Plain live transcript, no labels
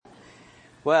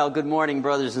Well, good morning,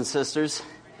 brothers and sisters.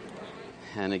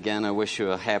 And again, I wish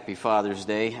you a happy Father's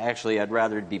Day. Actually, I'd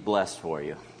rather it be blessed for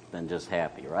you than just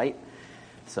happy, right?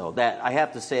 So that I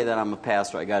have to say that I'm a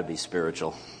pastor. I got to be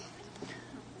spiritual.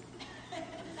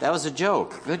 That was a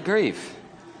joke. Good grief.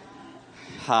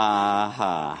 Ha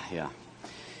ha. Yeah.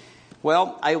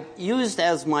 Well, I used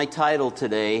as my title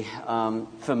today,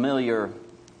 familiar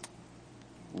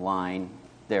line.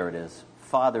 There it is.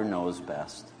 Father knows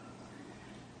best.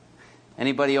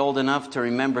 Anybody old enough to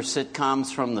remember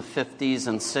sitcoms from the 50s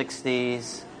and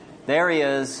 60s? There he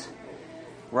is,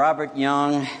 Robert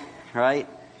Young, right?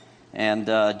 And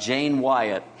Jane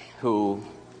Wyatt, who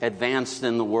advanced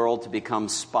in the world to become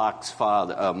Spock's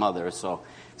mother. So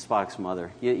Spock's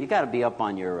mother. You got to be up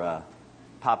on your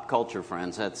pop culture,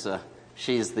 friends.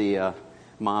 She's the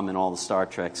mom in all the Star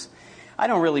Treks. I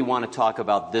don't really want to talk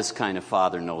about this kind of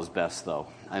father knows best, though.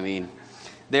 I mean,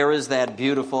 there is that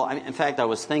beautiful... in fact, I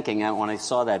was thinking when I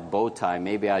saw that bow tie,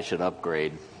 maybe I should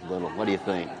upgrade a little. What do you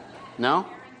think? No?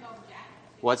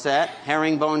 What's that?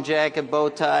 Herringbone jacket, bow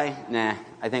tie? Nah,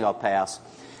 I think I'll pass.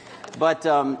 But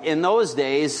in those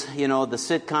days, the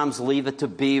sitcoms, Leave It to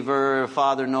Beaver,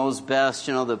 Father Knows Best,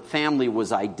 the family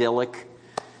was idyllic.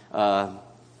 Not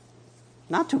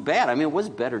too bad. I mean, it was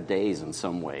better days in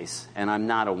some ways. And I'm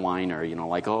not a whiner, I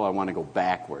want to go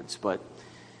backwards.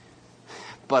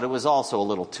 But it was also a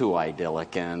little too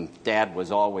idyllic, and Dad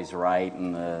was always right,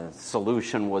 and the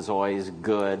solution was always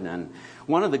good. And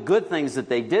one of the good things that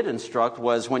they did instruct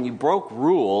was when you broke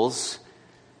rules,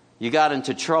 you got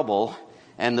into trouble,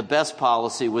 and the best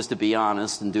policy was to be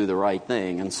honest and do the right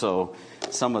thing. And so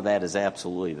some of that is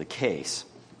absolutely the case.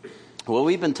 Well,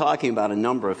 we've been talking about a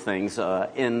number of things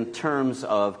in terms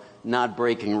of not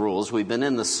breaking rules. We've been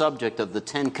in the subject of the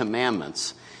Ten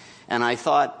Commandments, and I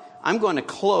thought, I'm going to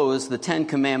close the Ten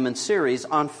Commandments series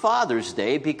on Father's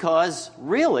Day because,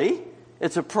 really,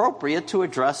 it's appropriate to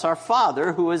address our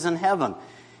Father who is in heaven.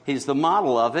 He's the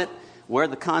model of it, where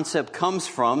the concept comes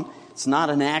from. It's not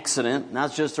an accident,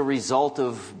 not just a result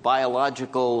of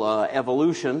biological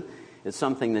evolution. It's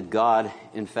something that God,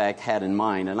 in fact, had in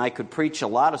mind. And I could preach a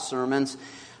lot of sermons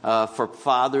for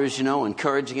fathers,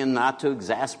 encouraging them not to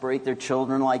exasperate their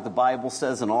children like the Bible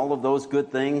says and all of those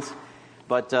good things.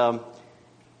 But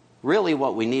really,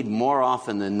 what we need more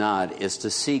often than not is to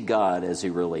see God as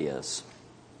He really is.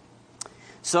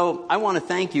 So I want to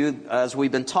thank you, as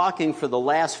we've been talking for the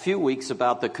last few weeks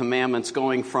about the commandments,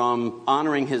 going from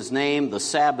honoring His name, the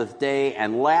Sabbath day,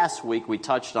 and last week we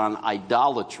touched on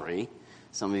idolatry.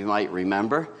 Some of you might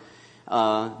remember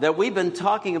that we've been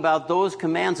talking about those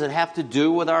commands that have to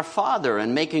do with our Father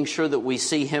and making sure that we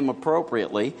see Him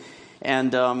appropriately.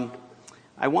 And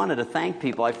I wanted to thank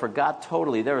people. I forgot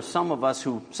totally. There are some of us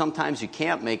who sometimes you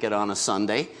can't make it on a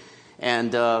Sunday.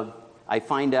 And I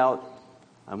find out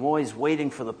I'm always waiting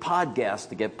for the podcast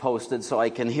to get posted so I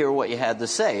can hear what you had to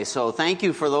say. So thank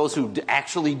you for those who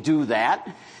actually do that.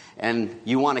 And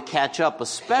you want to catch up,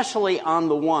 especially on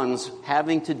the ones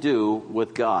having to do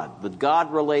with God, the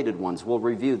God-related ones. We'll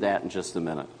review that in just a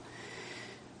minute.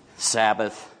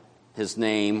 Sabbath, His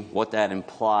name, what that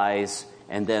implies,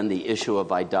 and then the issue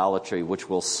of idolatry, which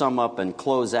we'll sum up and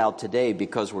close out today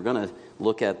because we're going to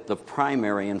look at the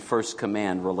primary and first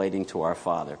command relating to our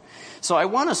Father. So I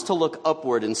want us to look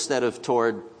upward instead of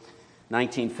toward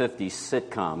 1950s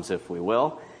sitcoms, if we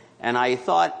will. And I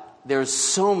thought there's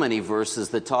so many verses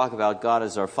that talk about God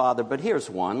as our Father, but here's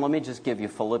one. Let me just give you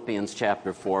Philippians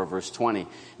chapter 4, verse 20.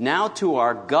 Now to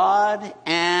our God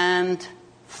and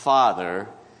Father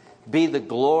be the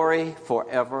glory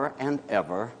forever and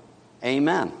ever.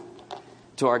 Amen.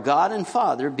 To our God and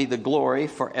Father be the glory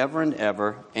forever and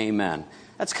ever. Amen.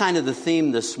 That's kind of the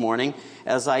theme this morning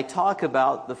as I talk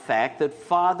about the fact that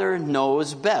Father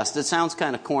knows best. It sounds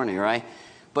kind of corny, right?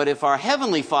 But if our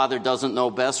Heavenly Father doesn't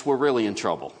know best, we're really in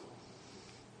trouble.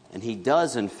 And He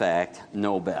does, in fact,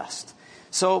 know best.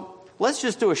 So let's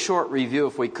just do a short review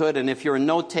if we could. And if you're a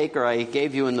note taker, I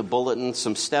gave you in the bulletin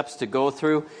some steps to go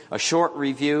through. A short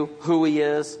review, who He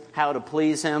is, how to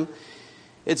please Him.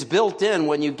 It's built in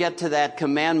when you get to that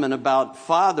commandment about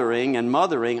fathering and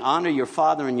mothering. Honor your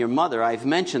father and your mother. I've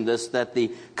mentioned this, that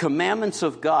the commandments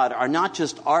of God are not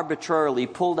just arbitrarily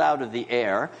pulled out of the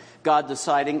air. God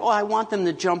deciding, I want them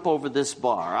to jump over this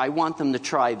bar. I want them to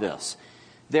try this.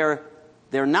 They're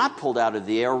not pulled out of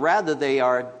the air. Rather, they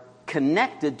are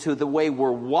connected to the way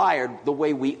we're wired, the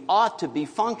way we ought to be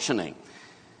functioning.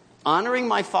 Honoring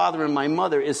my father and my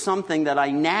mother is something that I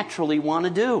naturally want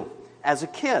to do as a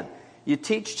kid. You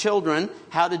teach children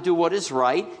how to do what is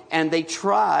right, and they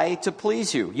try to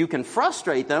please you. You can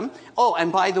frustrate them. Oh,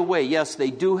 and by the way, yes, they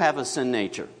do have a sin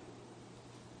nature.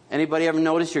 Anybody ever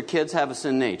notice your kids have a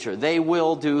sin nature? They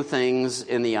will do things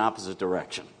in the opposite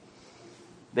direction.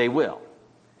 They will.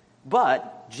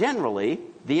 But generally,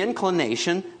 the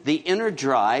inclination, the inner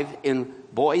drive in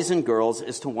boys and girls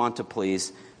is to want to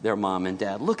please their mom and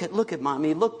dad. Look at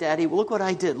mommy, look daddy, look what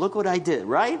I did,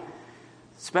 right?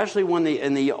 Especially when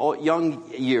in the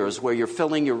young years where you're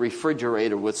filling your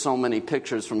refrigerator with so many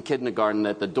pictures from kindergarten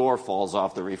that the door falls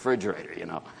off the refrigerator, you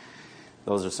know.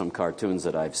 Those are some cartoons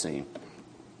that I've seen.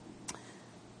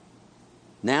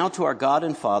 Now to our God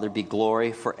and Father be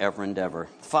glory forever and ever.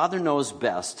 Father knows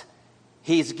best.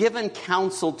 He's given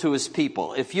counsel to his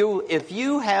people. If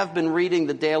you have been reading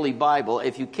the daily Bible,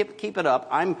 if you keep it up,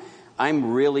 I'm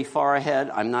really far ahead.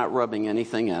 I'm not rubbing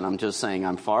anything in. I'm just saying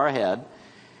I'm far ahead.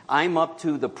 I'm up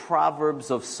to the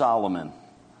Proverbs of Solomon.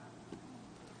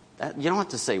 You don't have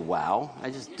to say, wow.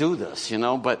 I just do this, you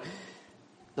know. But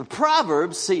the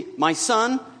Proverbs, see, my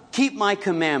son, keep my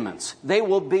commandments. They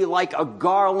will be like a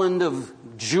garland of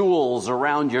jewels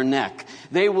around your neck.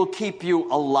 They will keep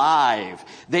you alive.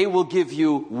 They will give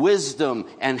you wisdom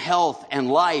and health and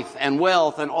life and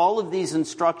wealth and all of these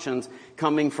instructions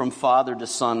coming from father to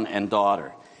son and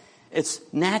daughter. It's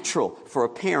natural for a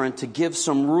parent to give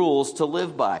some rules to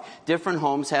live by. Different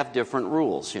homes have different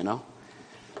rules, you know.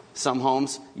 Some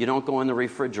homes, you don't go in the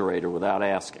refrigerator without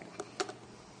asking.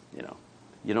 You know,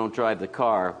 you don't drive the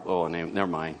car. Oh, never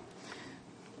mind.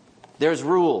 There's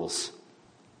rules.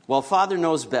 Well, Father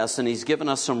knows best, and he's given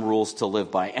us some rules to live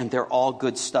by, and they're all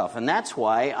good stuff. And that's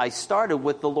why I started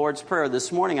with the Lord's Prayer this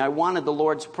morning. I wanted the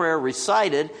Lord's Prayer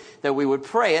recited, that we would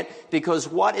pray it, because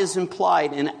what is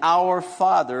implied in our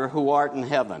Father who art in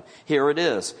heaven? Here it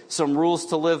is, some rules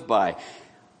to live by.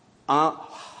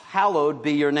 Hallowed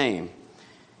be your name.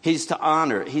 He's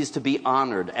to be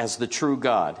honored as the true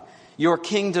God. Your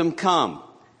kingdom come.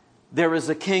 There is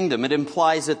a kingdom. It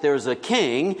implies that there's a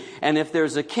king, and if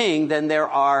there's a king, then there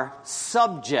are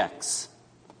subjects.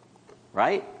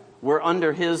 Right? We're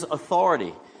under his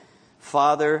authority.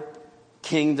 Father,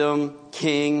 kingdom,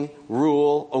 king,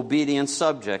 rule, obedient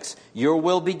subjects. Your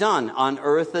will be done on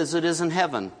earth as it is in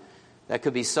heaven. That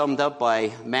could be summed up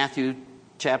by Matthew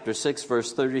chapter 6,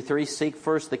 verse 33. Seek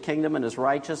first the kingdom and his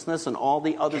righteousness, and all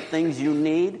the other things you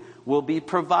need will be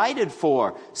provided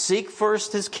for. Seek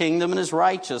first his kingdom and his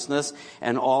righteousness,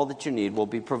 and all that you need will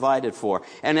be provided for.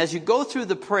 And as you go through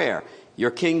the prayer, your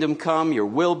kingdom come, your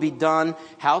will be done.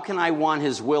 How can I want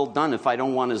his will done if I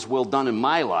don't want his will done in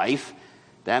my life?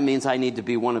 That means I need to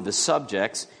be one of his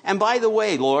subjects. And by the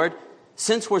way, Lord,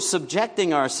 since we're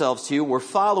subjecting ourselves to you, we're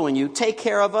following you, take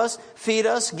care of us, feed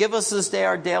us, give us this day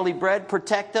our daily bread,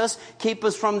 protect us, keep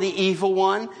us from the evil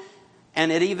one. And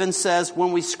it even says,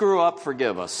 when we screw up,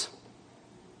 forgive us.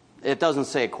 It doesn't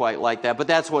say it quite like that, but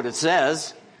that's what it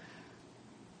says.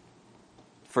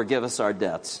 Forgive us our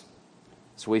debts,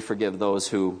 so we forgive those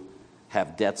who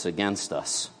have debts against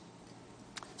us.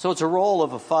 So it's a role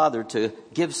of a father to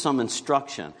give some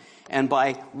instruction. And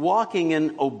by walking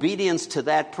in obedience to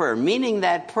that prayer, meaning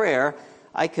that prayer,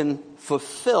 I can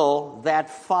fulfill that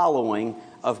following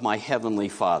of my heavenly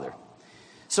Father.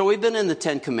 So we've been in the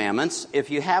Ten Commandments. If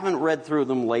you haven't read through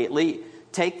them lately,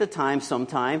 take the time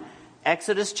sometime.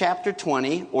 Exodus chapter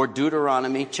 20 or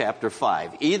Deuteronomy chapter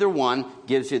 5. Either one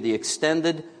gives you the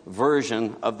extended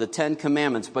version of the Ten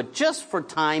Commandments. But just for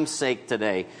time's sake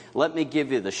today, let me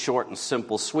give you the short and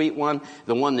simple, sweet one.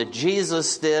 The one that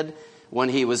Jesus did when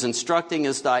he was instructing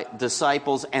his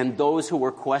disciples and those who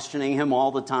were questioning him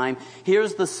all the time.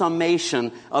 Here's the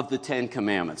summation of the Ten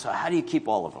Commandments. So how do you keep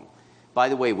all of them? By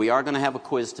the way, we are going to have a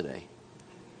quiz today.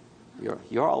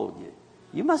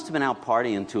 You must have been out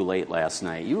partying too late last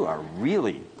night. You are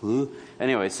really...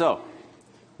 Anyway, so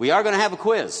we are going to have a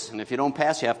quiz. And if you don't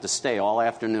pass, you have to stay all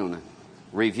afternoon and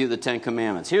review the Ten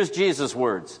Commandments. Here's Jesus'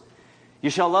 words. You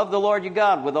shall love the Lord your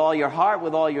God with all your heart,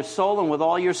 with all your soul, and with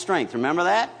all your strength. Remember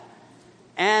that?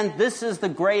 And this is the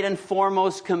great and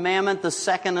foremost commandment. The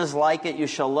second is like it. You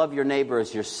shall love your neighbor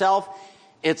as yourself.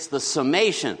 It's the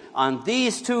summation. On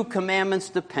these two commandments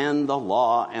depend the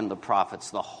law and the prophets,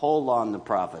 the whole law and the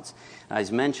prophets.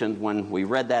 As mentioned, when we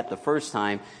read that the first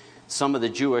time, some of the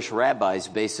Jewish rabbis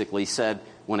basically said,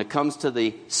 when it comes to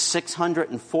the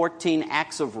 614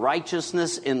 acts of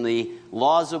righteousness in the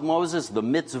laws of Moses, the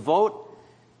mitzvot,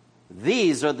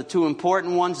 these are the two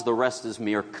important ones. The rest is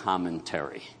mere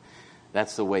commentary.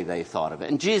 That's the way they thought of it.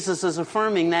 And Jesus is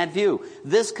affirming that view.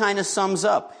 This kind of sums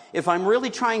up. If I'm really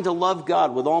trying to love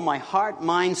God with all my heart,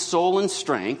 mind, soul, and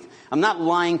strength, I'm not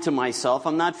lying to myself,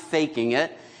 I'm not faking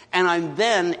it, and I'm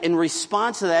then, in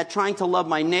response to that, trying to love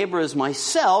my neighbor as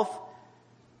myself,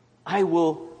 I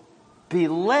will be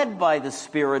led by the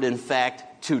Spirit, in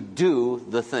fact, to do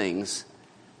the things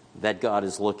that God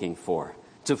is looking for,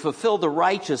 to fulfill the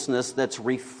righteousness that's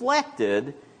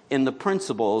reflected in the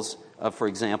principles of, for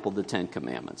example, the Ten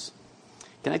Commandments.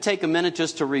 Can I take a minute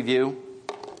just to review?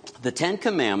 The Ten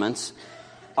Commandments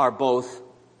are both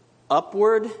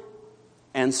upward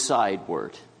and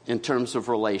sideward in terms of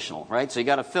relational, right? So you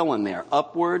got to fill in there.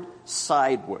 Upward,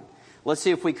 sideward. Let's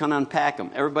see if we can unpack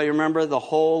them. Everybody remember the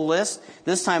whole list?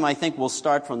 This time I think we'll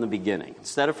start from the beginning.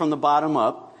 Instead of from the bottom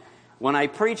up. When I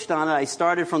preached on it, I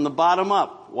started from the bottom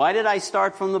up. Why did I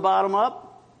start from the bottom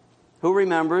up? Who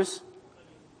remembers?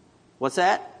 What's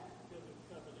that?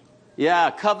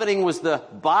 Yeah, coveting was the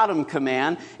bottom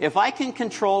command. If I can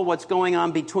control what's going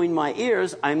on between my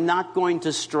ears, I'm not going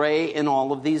to stray in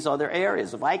all of these other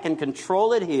areas. If I can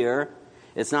control it here,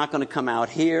 it's not going to come out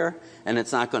here, and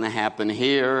it's not going to happen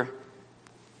here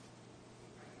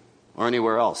or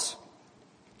anywhere else.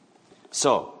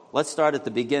 So, let's start at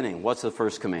the beginning. What's the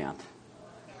first command?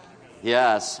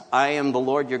 Yes, I am the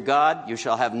Lord your God. You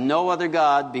shall have no other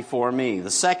God before me.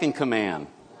 The second command,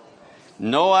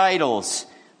 no idols.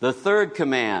 The third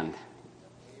command,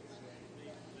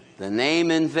 the name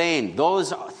in vain.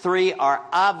 Those three are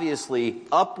obviously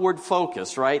upward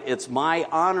focused, right? It's my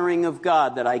honoring of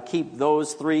God that I keep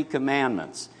those three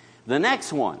commandments. The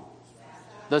next one,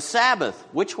 the Sabbath.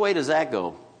 Which way does that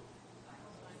go?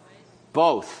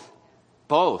 Both.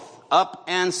 Up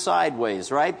and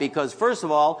sideways, right? Because first of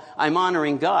all, I'm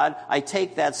honoring God. I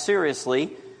take that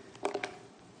seriously.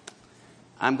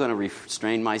 I'm going to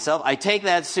restrain myself. I take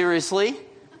that seriously.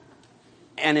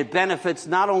 And it benefits,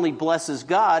 not only blesses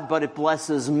God, but it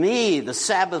blesses me. The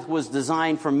Sabbath was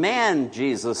designed for man,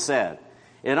 Jesus said.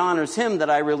 It honors him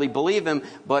that I really believe him,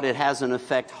 but it has an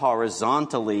effect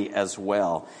horizontally as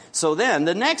well. So then,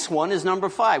 the next one is number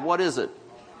 5. What is it?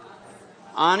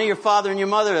 Honor your father and your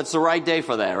mother. That's the right day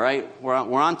for that, right? We're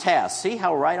on task. See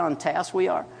how right on task we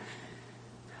are?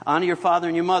 Honor your father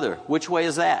and your mother. Which way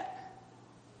is that?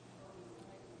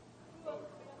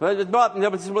 What?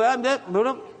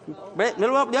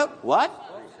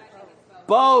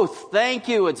 Both. Thank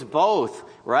you. It's both,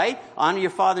 right? Honor your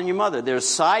father and your mother. There's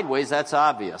sideways. That's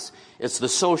obvious. It's the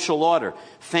social order.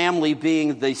 Family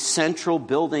being the central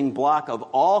building block of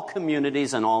all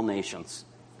communities and all nations.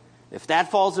 If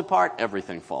that falls apart,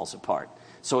 everything falls apart.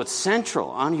 So it's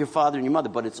central. Honor your father and your mother.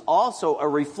 But it's also a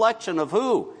reflection of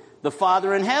who? The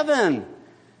Father in heaven.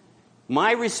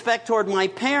 My respect toward my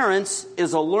parents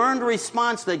is a learned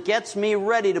response that gets me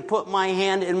ready to put my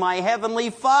hand in my Heavenly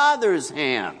Father's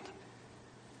hand.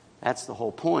 That's the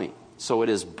whole point. So it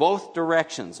is both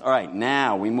directions. All right,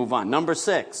 now we move on. Number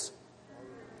 6.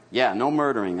 Yeah, no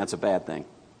murdering. That's a bad thing.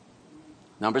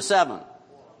 Number 7.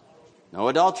 No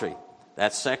adultery.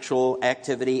 That's sexual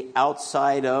activity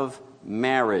outside of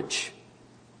marriage.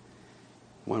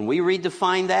 When we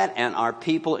redefine that, and our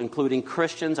people, including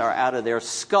Christians, are out of their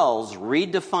skulls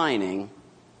redefining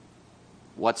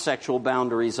what sexual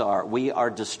boundaries are, we are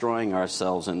destroying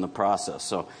ourselves in the process.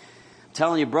 So, I'm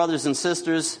telling you, brothers and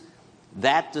sisters,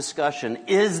 that discussion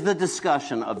is the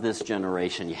discussion of this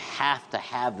generation. You have to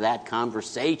have that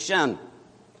conversation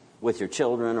with your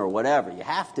children or whatever. You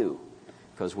have to,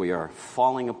 because we are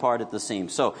falling apart at the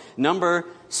seams. So, number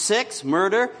 6,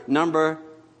 murder. Number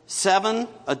 7,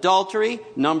 adultery.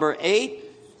 Number 8,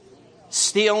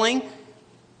 stealing.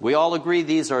 We all agree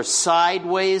these are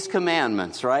sideways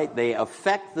commandments, right? They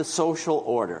affect the social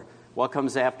order. What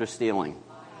comes after stealing?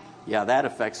 Yeah, that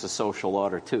affects the social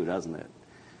order too, doesn't it?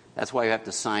 That's why you have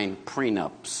to sign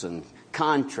prenups and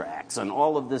contracts and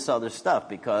all of this other stuff,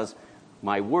 because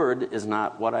my word is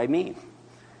not what I mean.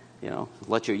 You know,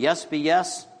 let your yes be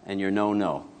yes and your no,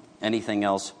 no. Anything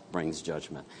else brings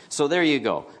judgment. So there you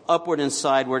go. Upward and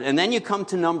sideward. And then you come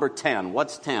to number 10.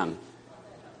 What's 10?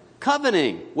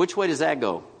 Coveting. Which way does that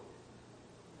go?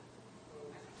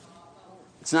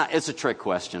 It's a trick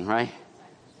question, right?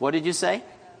 What did you say?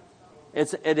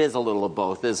 It is a little of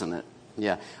both, isn't it?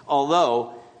 Yeah.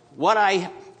 Although, I'm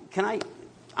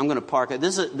going to park it.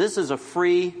 This is a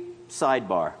free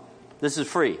sidebar. This is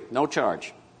free. No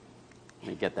charge. Let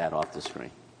me get that off the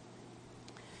screen.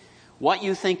 What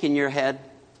you think in your head,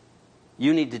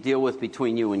 you need to deal with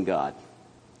between you and God.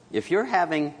 If you're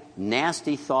having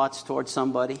nasty thoughts towards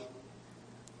somebody,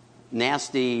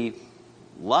 nasty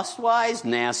lust-wise,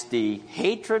 nasty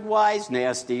hatred-wise,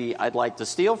 nasty I'd like to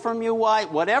steal from you wise,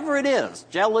 whatever it is,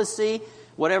 jealousy,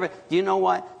 whatever, do you know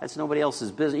what? That's nobody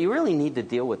else's business. You really need to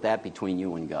deal with that between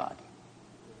you and God.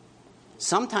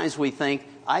 Sometimes we think,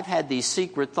 I've had these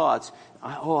secret thoughts,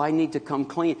 I need to come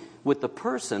clean with the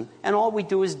person, and all we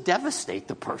do is devastate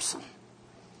the person.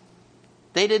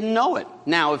 They didn't know it.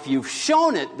 Now, if you've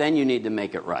shown it, then you need to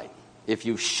make it right. If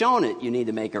you've shown it, you need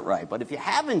to make it right. But if you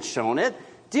haven't shown it,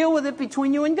 Deal with it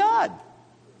between you and God.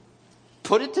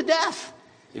 Put it to death.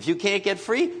 If you can't get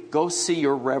free, go see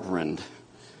your reverend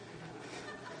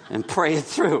and pray it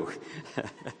through.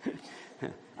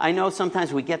 I know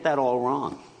sometimes we get that all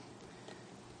wrong.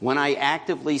 When I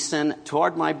actively sin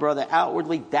toward my brother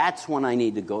outwardly, that's when I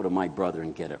need to go to my brother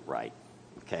and get it right.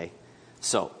 Okay?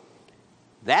 So,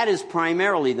 that is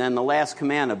primarily then the last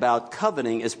command about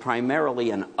coveting is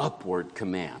primarily an upward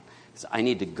command. So I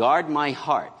need to guard my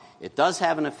heart. It does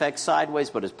have an effect sideways,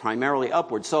 but it's primarily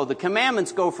upward. So the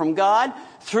commandments go from God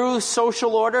through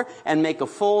social order and make a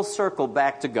full circle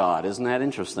back to God. Isn't that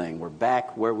interesting? We're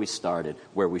back where we started,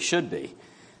 where we should be,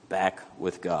 back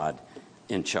with God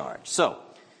in charge. So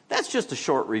that's just a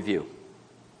short review.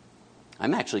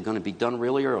 I'm actually going to be done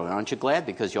really early. Aren't you glad?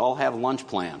 Because you all have lunch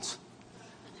plans.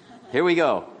 Here we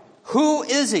go. Who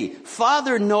is he?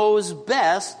 Father knows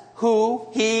best who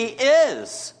he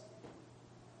is.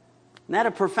 Isn't that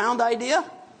a profound idea?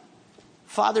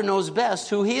 Father knows best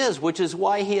who he is, which is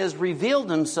why he has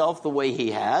revealed himself the way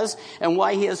he has and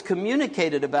why he has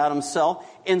communicated about himself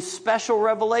in special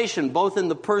revelation, both in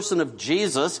the person of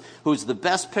Jesus, who's the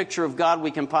best picture of God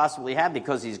we can possibly have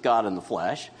because he's God in the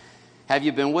flesh. Have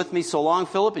you been with me so long,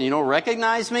 Philip, and you don't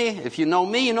recognize me? If you know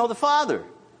me, you know the Father.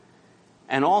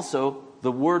 And also,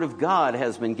 the Word of God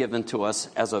has been given to us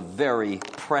as a very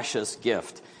precious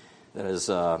gift that is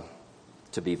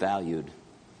to be valued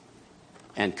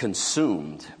and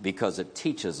consumed because it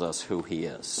teaches us who he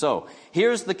is. So,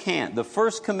 here's the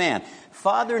first command.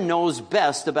 Father knows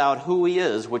best about who he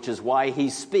is, which is why he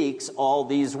speaks all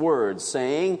these words,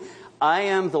 saying, I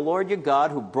am the Lord your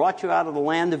God who brought you out of the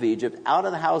land of Egypt, out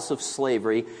of the house of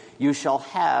slavery. You shall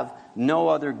have no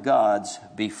other gods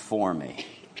before me.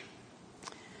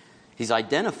 He's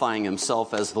identifying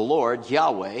himself as the Lord,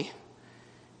 Yahweh.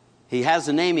 He has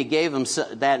a name. He gave him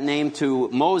that name to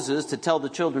Moses to tell the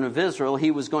children of Israel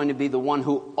he was going to be the one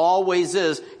who always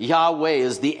is. Yahweh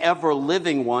is the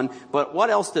ever-living one. But what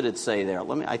else did it say there?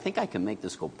 I think I can make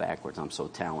this go backwards. I'm so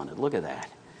talented. Look at that.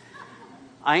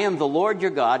 I am the Lord your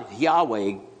God,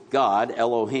 Yahweh, God,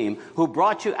 Elohim, who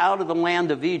brought you out of the land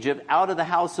of Egypt, out of the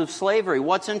house of slavery.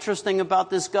 What's interesting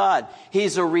about this God?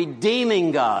 He's a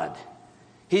redeeming God.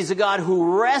 He's a God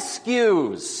who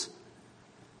rescues.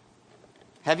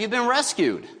 Have you been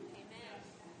rescued? Amen.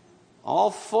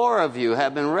 All 4 of you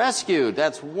have been rescued.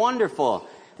 That's wonderful.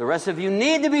 The rest of you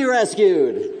need to be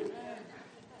rescued.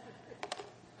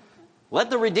 Let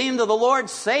the redeemed of the Lord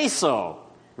say so.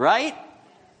 Right?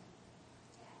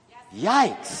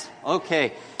 Yikes.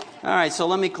 Okay. All right, so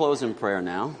let me close in prayer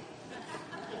now.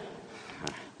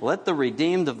 Let the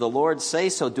redeemed of the Lord say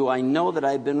so. Do I know that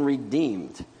I've been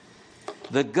redeemed?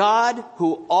 The God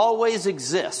who always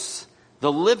exists, the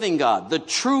living God, the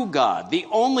true God, the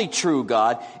only true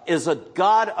God, is a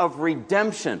God of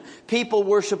redemption. People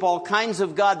worship all kinds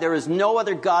of God. There is no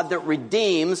other God that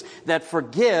redeems, that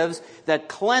forgives, that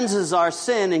cleanses our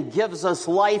sin and gives us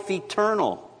life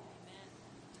eternal.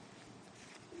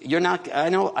 I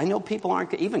know people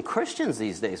aren't, even Christians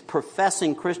these days,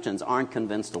 professing Christians aren't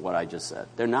convinced of what I just said.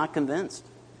 They're not convinced.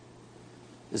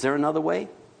 Is there another way?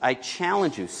 I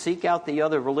challenge you, seek out the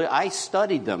other religions. I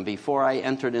studied them before I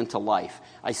entered into life.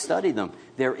 I studied them.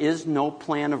 There is no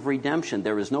plan of redemption.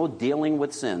 There is no dealing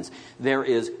with sins. There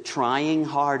is trying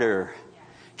harder.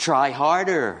 Try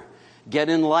harder. Get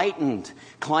enlightened.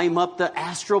 Climb up the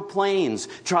astral planes.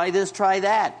 Try this, try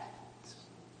that.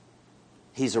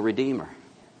 He's a redeemer.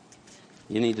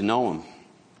 You need to know him.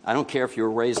 I don't care if you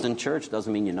were raised in church.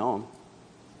 Doesn't mean you know him.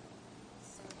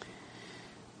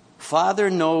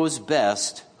 Father knows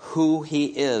best who he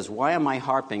is. Why am I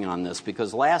harping on this?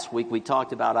 Because last week we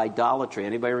talked about idolatry.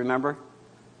 Anybody remember?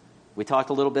 We talked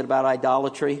a little bit about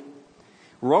idolatry.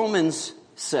 Romans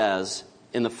says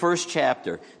in the first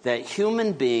chapter that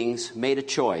human beings made a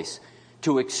choice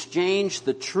to exchange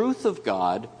the truth of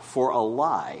God for a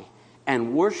lie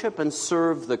and worship and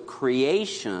serve the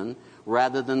creation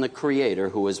rather than the Creator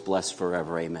who is blessed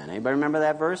forever. Amen. Anybody remember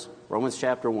that verse? Romans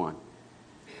chapter 1.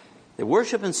 They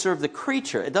worship and serve the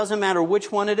creature. It doesn't matter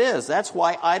which one it is. That's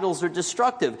why idols are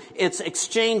destructive. It's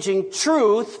exchanging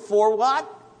truth for what?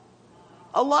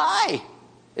 A lie.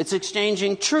 It's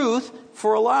exchanging truth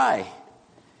for a lie.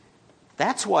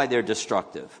 That's why they're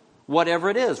destructive. Whatever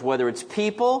it is, whether it's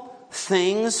people,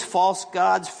 things, false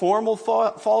gods, formal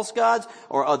false gods,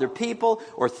 or other people,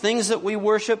 or things that we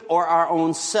worship, or our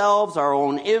own selves, our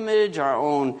own image, our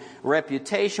own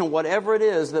reputation, whatever it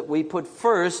is that we put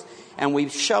first, and we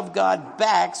shove God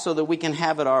back so that we can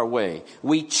have it our way.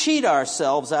 We cheat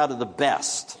ourselves out of the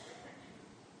best.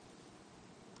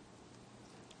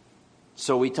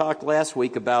 So we talked last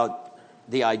week about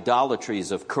the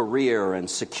idolatries of career and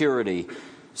security,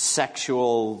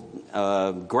 sexual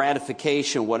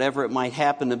gratification, whatever it might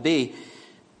happen to be.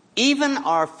 Even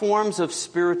our forms of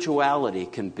spirituality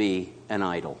can be an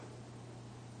idol.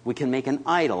 We can make an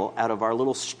idol out of our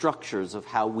little structures of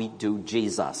how we do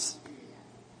Jesus.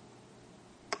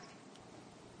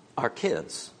 Our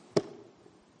kids.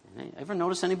 Ever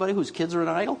notice anybody whose kids are an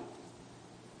idol?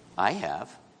 I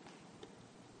have.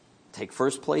 Take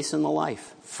first place in the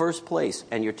life. First place.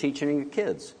 And you're teaching your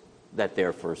kids that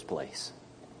they're first place.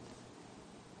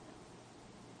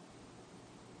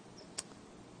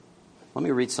 Let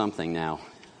me read something now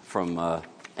from,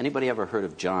 anybody ever heard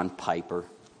of John Piper?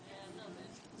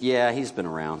 Yeah, he's been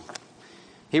around.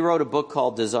 He wrote a book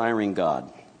called Desiring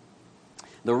God.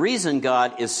 The reason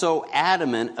God is so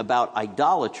adamant about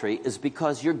idolatry is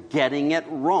because you're getting it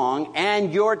wrong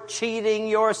and you're cheating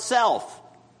yourself.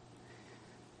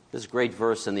 There's a great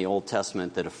verse in the Old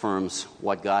Testament that affirms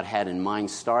what God had in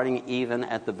mind, starting even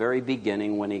at the very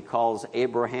beginning when he calls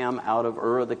Abraham out of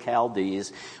Ur of the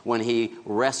Chaldees, when he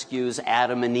rescues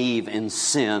Adam and Eve in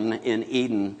sin in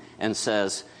Eden and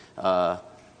says,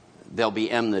 there'll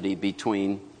be enmity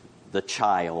between the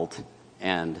child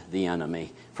and the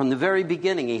enemy. From the very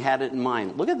beginning, he had it in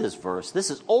mind. Look at this verse. This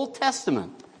is Old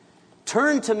Testament.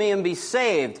 Turn to me and be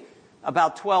saved,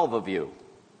 about 12 of you.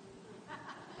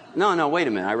 No, wait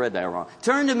a minute. I read that wrong.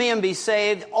 Turn to me and be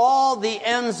saved, all the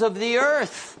ends of the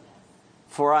earth.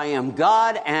 For I am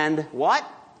God and what?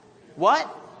 What?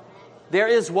 There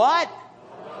is what?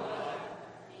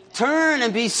 Turn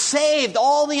and be saved,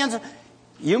 all the ends of...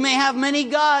 You may have many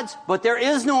gods, but there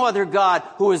is no other God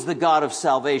who is the God of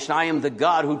salvation. I am the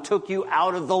God who took you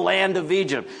out of the land of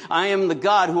Egypt. I am the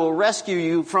God who will rescue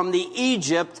you from the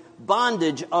Egypt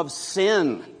bondage of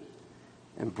sin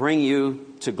and bring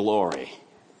you to glory.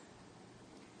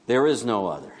 There is no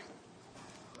other.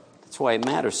 That's why it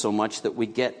matters so much that we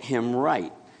get him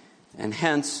right. And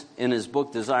hence, in his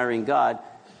book, Desiring God,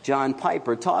 John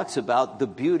Piper talks about the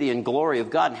beauty and glory of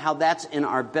God and how that's in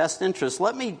our best interest.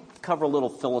 Let me cover a little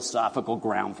philosophical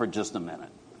ground for just a minute.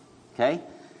 Okay?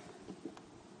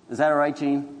 Is that all right,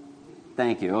 Gene?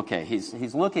 Thank you. Okay,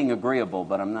 he's looking agreeable,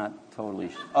 but I'm not totally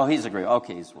sure. Oh, he's agreeable.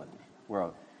 Okay, he's with me. We're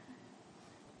okay.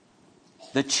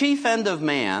 The chief end of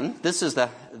man, this is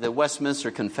the Westminster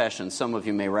Confession, some of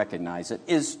you may recognize it,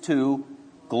 is to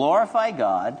glorify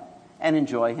God and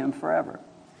enjoy him forever.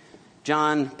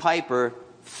 John Piper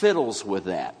fiddles with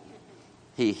that.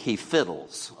 He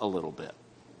fiddles a little bit.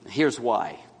 Here's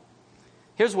why.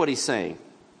 Here's what he's saying.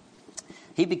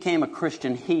 He became a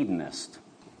Christian hedonist.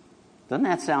 Doesn't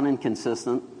that sound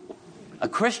inconsistent? A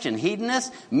Christian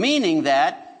hedonist, meaning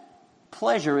that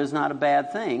pleasure is not a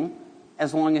bad thing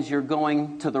as long as you're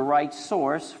going to the right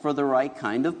source for the right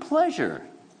kind of pleasure.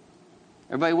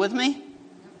 Everybody with me?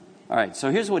 All right,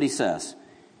 so here's what he says.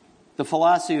 The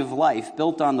philosophy of life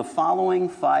built on the following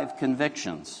 5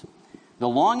 convictions. The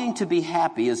longing to be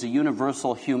happy is a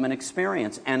universal human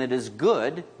experience, and it is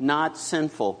good, not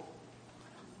sinful.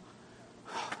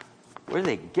 Where do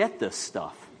they get this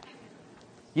stuff?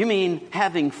 You mean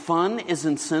having fun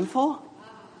isn't sinful?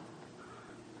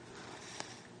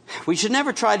 We should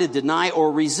never try to deny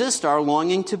or resist our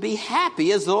longing to be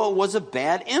happy as though it was a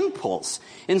bad impulse.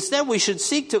 Instead, we should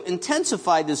seek to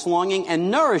intensify this longing and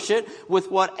nourish it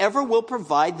with whatever will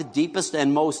provide the deepest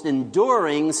and most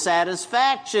enduring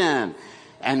satisfaction.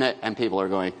 And people are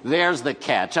going, there's the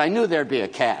catch. I knew there'd be a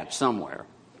catch somewhere.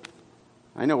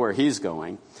 I know where he's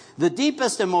going. The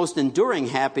deepest and most enduring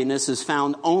happiness is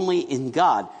found only in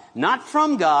God. Not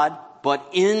from God, but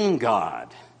in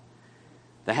God.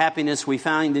 The happiness we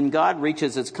find in God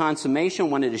reaches its consummation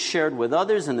when it is shared with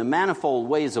others in the manifold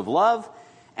ways of love.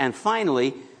 And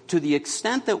finally, to the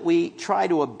extent that we try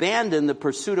to abandon the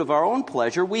pursuit of our own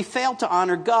pleasure, we fail to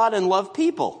honor God and love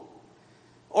people.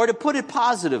 Or to put it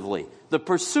positively, the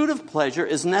pursuit of pleasure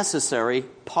is necessary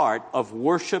part of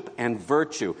worship and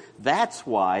virtue. That's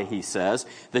why, he says,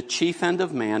 the chief end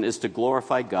of man is to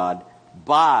glorify God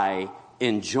by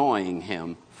enjoying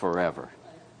him forever.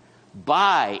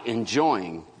 By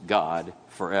enjoying God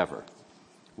forever.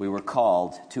 We were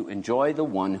called to enjoy the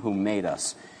one who made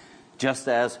us. Just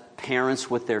as parents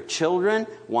with their children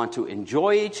want to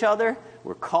enjoy each other,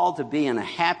 we're called to be in a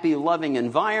happy, loving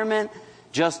environment.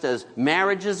 Just as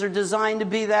marriages are designed to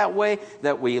be that way,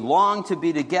 that we long to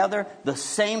be together, the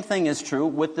same thing is true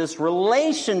with this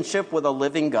relationship with a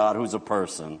living God who's a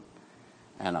person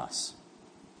and us.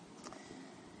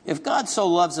 If God so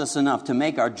loves us enough to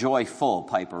make our joy full,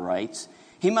 Piper writes,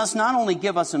 He must not only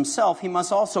give us himself, he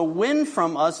must also win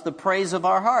from us the praise of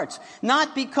our hearts.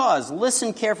 Not because,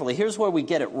 listen carefully, here's where we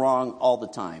get it wrong all the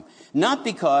time. Not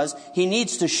because he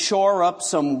needs to shore up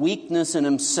some weakness in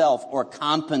himself or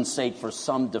compensate for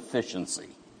some deficiency.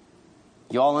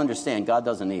 You all understand, God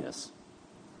doesn't need us.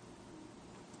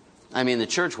 I mean, the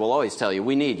church will always tell you,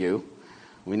 we need you.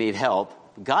 We need help.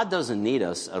 God doesn't need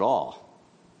us at all.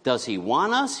 Does he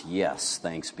want us? Yes,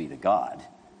 thanks be to God.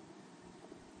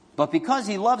 But because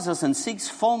he loves us and seeks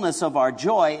fullness of our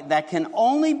joy, that can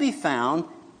only be found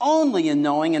only in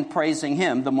knowing and praising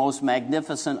him, the most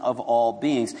magnificent of all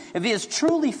beings. If he is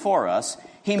truly for us,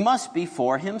 he must be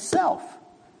for himself.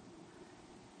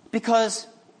 Because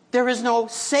there is no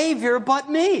Savior but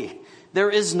me. There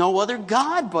is no other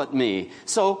God but me.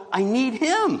 So I need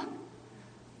him.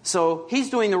 So he's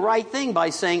doing the right thing by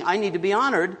saying, I need to be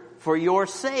honored for your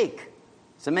sake.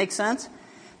 Does that make sense?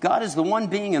 God is the one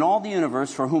being in all the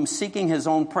universe for whom seeking his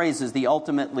own praise is the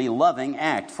ultimately loving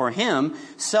act. For him,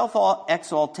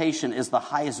 self-exaltation is the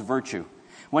highest virtue.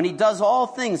 When he does all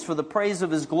things for the praise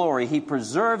of his glory, he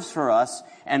preserves for us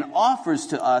and offers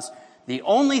to us the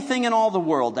only thing in all the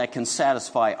world that can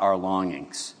satisfy our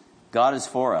longings. God is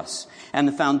for us. And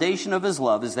the foundation of his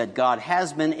love is that God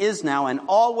has been, is now, and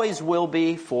always will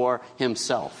be for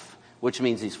himself, which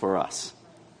means he's for us.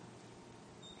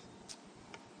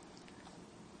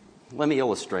 Let me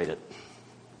illustrate it,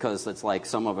 because it's like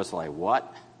some of us are like,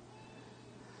 what?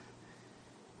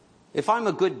 If I'm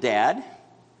a good dad,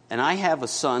 and I have a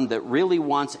son that really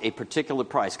wants a particular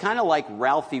prize, kind of like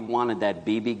Ralphie wanted that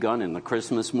BB gun in the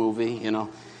Christmas movie, you know.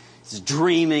 He's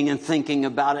dreaming and thinking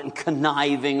about it and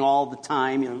conniving all the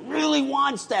time. You know, really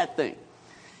wants that thing.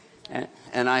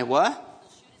 And I, what?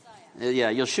 Yeah,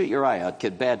 you'll shoot your eye out,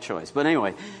 kid. Bad choice. But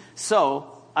anyway,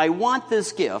 so I want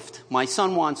this gift. My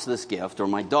son wants this gift, or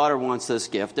my daughter wants this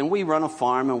gift, and we run a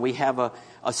farm and we have a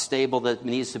stable that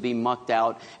needs to be mucked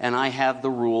out, and I have the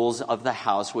rules of the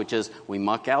house, which is we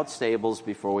muck out stables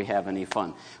before we have any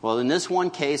fun. Well, in this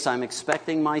one case, I'm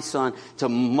expecting my son to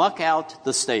muck out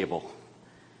the stable.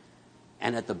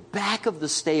 And at the back of the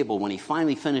stable, when he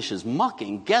finally finishes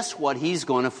mucking, guess what he's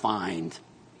going to find?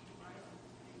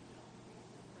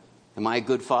 Am I a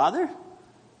good father?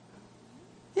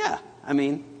 Yeah. I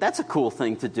mean, that's a cool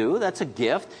thing to do. That's a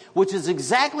gift, which is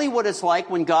exactly what it's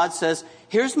like when God says,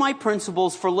 here's my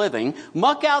principles for living.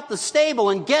 Muck out the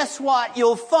stable, and guess what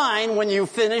you'll find when you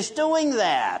finish doing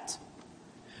that?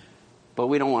 But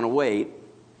we don't want to wait,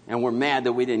 and we're mad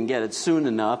that we didn't get it soon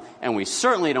enough, and we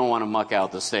certainly don't want to muck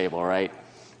out the stable, right?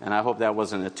 And I hope that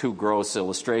wasn't a too gross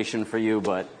illustration for you,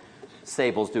 but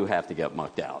stables do have to get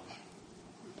mucked out.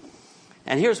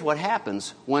 And here's what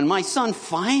happens. When my son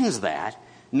finds that,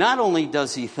 not only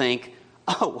does he think,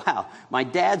 oh, wow, my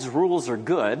dad's rules are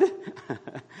good,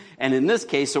 and in this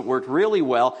case it worked really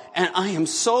well, and I am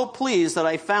so pleased that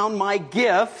I found my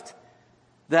gift,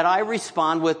 that I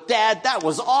respond with, Dad, that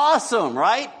was awesome,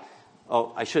 right?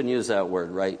 Oh, I shouldn't use that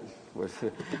word, right?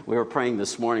 We were praying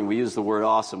this morning, we used the word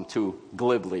awesome too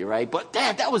glibly, right? But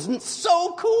Dad, that was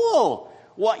so cool.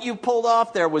 What you pulled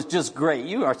off there was just great.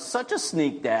 You are such a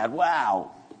sneak, Dad.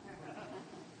 Wow.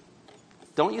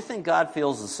 Don't you think God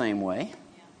feels the same way?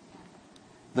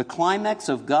 The climax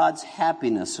of God's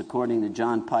happiness, according to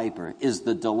John Piper, is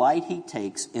the delight he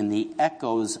takes in the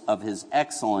echoes of his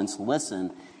excellence,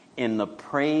 listen, in the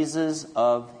praises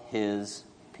of his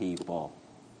people.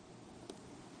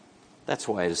 That's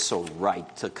why it is so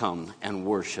right to come and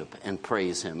worship and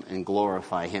praise him and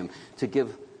glorify him, to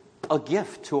give a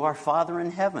gift to our Father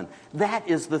in heaven. That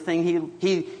is the thing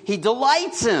he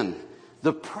delights in.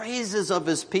 The praises of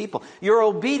his people. Your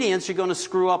obedience, you're going to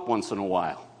screw up once in a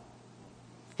while.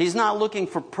 He's not looking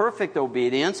for perfect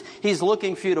obedience. He's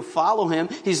looking for you to follow him.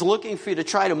 He's looking for you to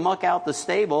try to muck out the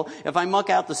stable. If I muck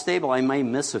out the stable, I may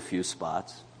miss a few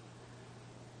spots.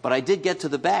 But I did get to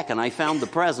the back and I found the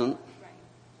present.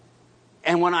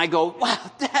 And when I go, wow,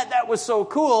 Dad, that was so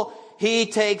cool, he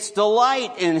takes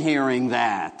delight in hearing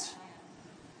that.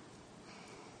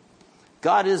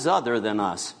 God is other than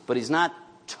us, but he's not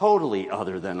totally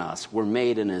other than us. We're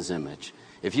made in his image.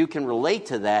 If you can relate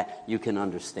to that, you can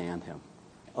understand him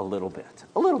a little bit.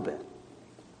 A little bit.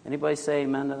 Anybody say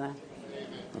amen to that? Amen.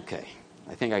 Okay.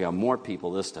 I think I got more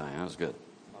people this time. That was good.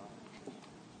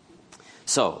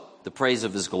 So, the praise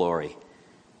of his glory.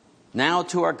 Now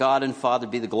to our God and Father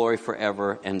be the glory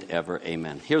forever and ever.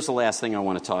 Amen. Here's the last thing I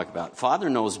want to talk about. Father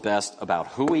knows best about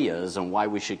who he is and why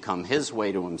we should come his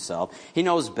way to himself. He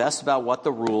knows best about what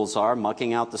the rules are,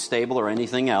 mucking out the stable or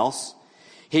anything else.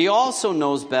 He also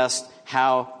knows best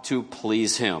how to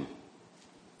please him.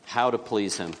 How to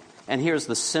please him. And here's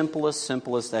the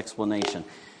simplest explanation.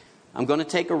 I'm going to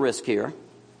take a risk here.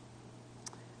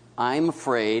 I'm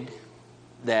afraid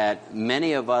that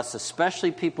many of us,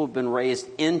 especially people who've been raised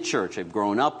in church, have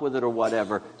grown up with it or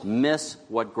whatever, miss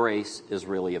what grace is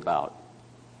really about.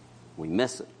 We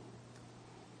miss it.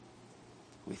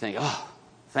 We think, oh,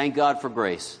 thank God for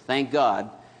grace. Thank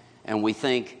God. And we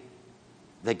think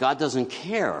that God doesn't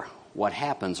care what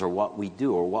happens or what we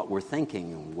do or what we're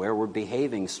thinking and where we're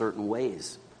behaving certain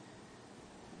ways.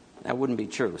 That wouldn't be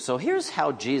true. So here's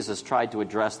how Jesus tried to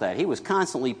address that. He was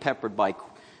constantly peppered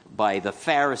by the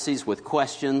Pharisees with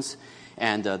questions,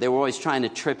 and they were always trying to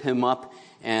trip him up.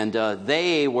 And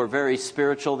they were very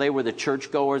spiritual. They were the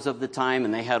churchgoers of the time,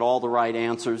 and they had all the right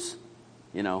answers.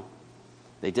 You know,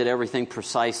 they did everything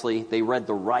precisely. They read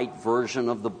the right version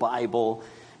of the Bible,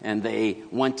 and they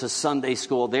went to Sunday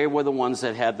school. They were the ones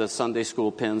that had the Sunday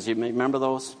school pins. You remember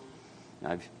those?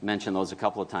 I've mentioned those a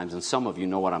couple of times, and some of you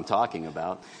know what I'm talking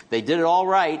about. They did it all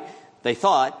right, they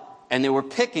thought, and they were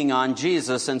picking on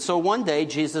Jesus. And so one day,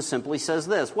 Jesus simply says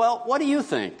this, well, what do you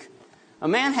think? A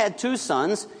man had 2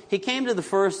 sons. He came to the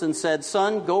first and said,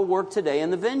 son, go work today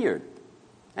in the vineyard.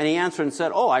 And he answered and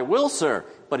said, oh, I will, sir.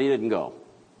 But he didn't go.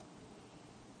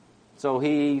 So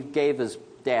he gave his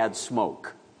dad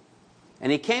smoke.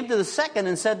 And he came to the second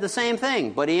and said the same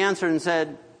thing. But he answered and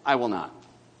said, I will not.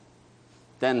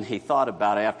 Then he thought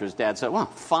about it after his dad said, well,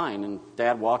 fine. And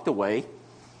Dad walked away.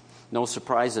 No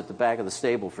surprise at the back of the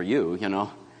stable for you, you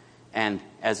know. And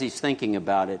as he's thinking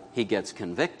about it, he gets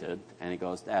convicted. And he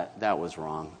goes, that was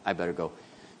wrong. I better go.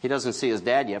 He doesn't see his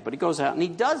dad yet, but he goes out and he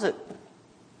does it.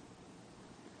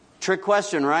 Trick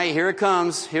question, right? Here it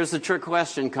comes. Here's the trick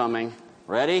question coming.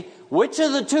 Ready? Which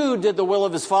of the 2 did the will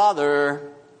of his father?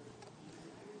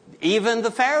 Even the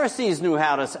Pharisees knew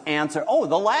how to answer. Oh,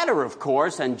 the latter, of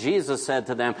course. And Jesus said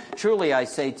to them, truly I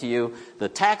say to you, the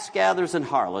tax gatherers and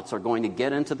harlots are going to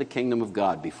get into the kingdom of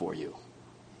God before you.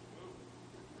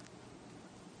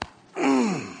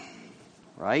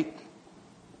 Right?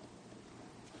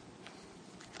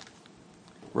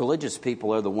 Religious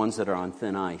people are the ones that are on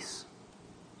thin ice.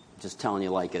 Just telling you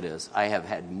like it is. I have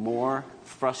had more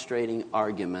frustrating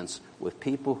arguments with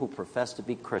people who profess to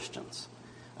be Christians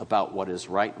about what is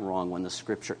right and wrong when the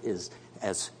Scripture is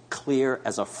as clear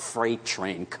as a freight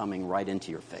train coming right into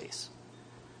your face.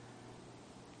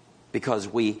 Because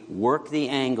we work the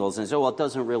angles and say, well, it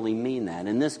doesn't really mean that.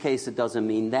 In this case, it doesn't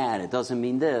mean that. It doesn't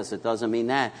mean this. It doesn't mean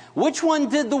that. Which one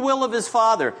did the will of his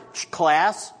father?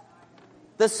 Class?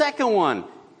 The second one.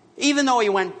 Even though he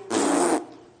went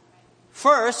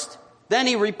first, then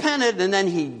he repented, and then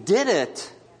he did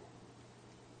it.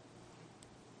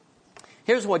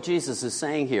 Here's what Jesus is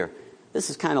saying here. This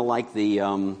is kind of like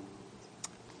the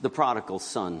prodigal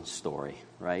son story,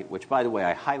 right? Which, by the way,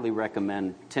 I highly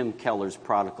recommend Tim Keller's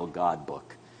Prodigal God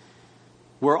book.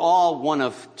 We're all one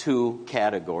of 2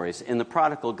 categories. In the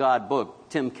Prodigal God book,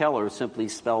 Tim Keller simply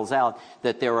spells out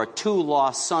that there are 2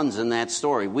 lost sons in that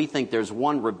story. We think there's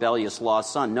 1 rebellious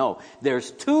lost son. No, there's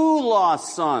 2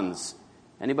 lost sons.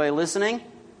 Anybody listening?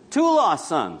 2 lost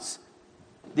sons.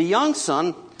 The young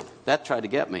son, that tried to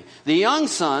get me. The young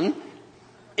son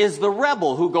is the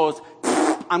rebel who goes,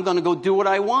 I'm going to go do what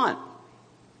I want.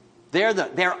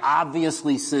 They're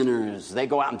obviously sinners. They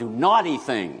go out and do naughty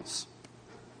things.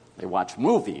 They watch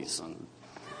movies and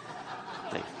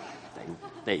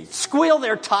they squeal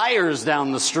their tires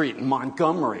down the street in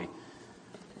Montgomery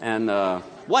and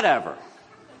whatever.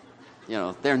 You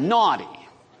know, they're naughty.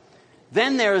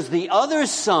 Then there's the other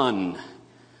son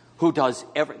who does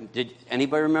did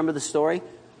anybody remember the story?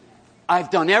 I've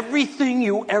done everything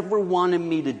you ever wanted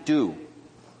me to do.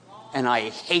 And I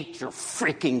hate your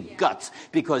freaking guts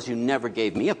because you never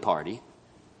gave me a party.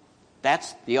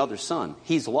 That's the other son.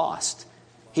 He's lost.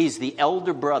 He's the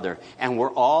elder brother. And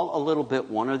we're all a little bit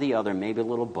one or the other, maybe a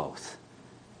little both.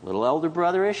 A little elder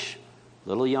brother-ish, a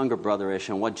little younger brother-ish.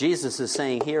 And what Jesus is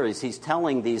saying here is he's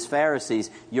telling these Pharisees,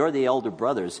 you're the elder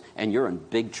brothers and you're in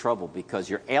big trouble because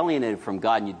you're alienated from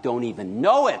God and you don't even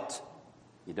know it.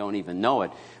 You don't even know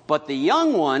it. But the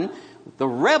young one, the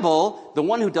rebel, the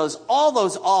one who does all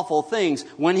those awful things,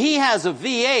 when he has a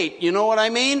V8, you know what I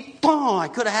mean? Oh, I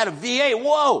could have had a V8.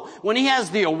 Whoa! When he has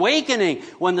the awakening,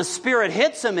 when the Spirit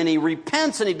hits him and he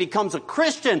repents and he becomes a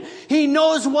Christian, he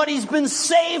knows what he's been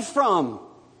saved from.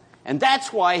 And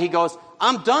that's why he goes,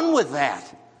 I'm done with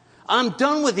that. I'm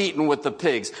done with eating with the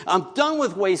pigs. I'm done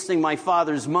with wasting my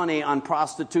father's money on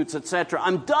prostitutes, etc.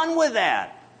 I'm done with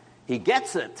that. He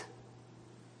gets it.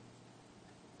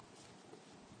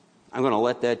 I'm going to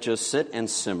let that just sit and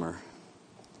simmer.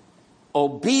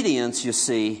 Obedience, you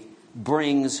see,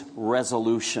 brings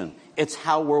resolution. It's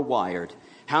how we're wired.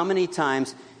 How many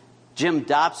times Jim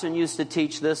Dobson used to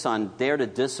teach this on Dare to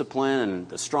Discipline and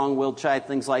the Strong-Willed Child,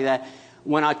 things like that.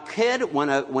 when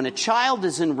a child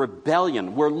is in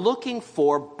rebellion, we're looking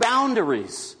for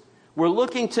boundaries. We're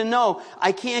looking to know,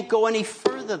 I can't go any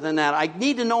further than that. I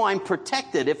need to know I'm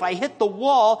protected. If I hit the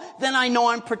wall, then I know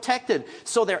I'm protected.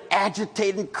 So they're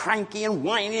agitated, cranky, and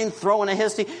whining, and throwing a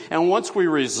hissy. And once we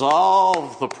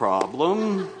resolve the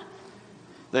problem,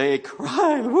 they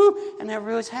cry, whoo, and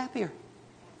everybody's happier.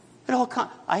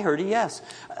 I heard a yes.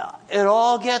 It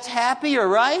all gets happier,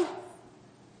 right?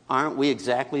 Aren't we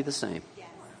exactly the same? Yes.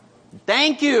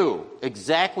 Thank you.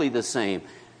 Exactly the same.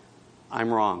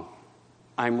 I'm wrong.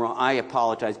 I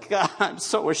apologize. God, I'm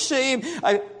so ashamed.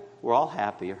 We're all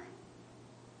happier.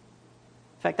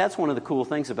 In fact, that's one of the cool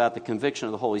things about the conviction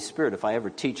of the Holy Spirit. If I ever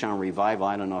teach on revival,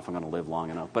 I don't know if I'm going to live long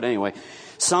enough. But anyway,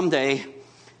 someday,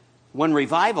 when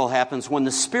revival happens, when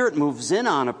the Spirit moves in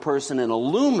on a person and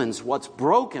illumines what's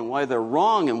broken, why they're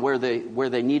wrong, and where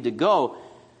they need to go,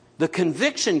 the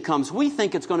conviction comes. We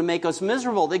think it's going to make us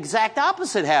miserable. The exact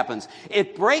opposite happens.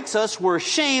 It breaks us. We're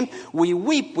ashamed. We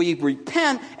weep. We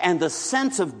repent. And the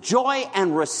sense of joy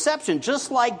and reception, just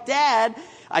like Dad,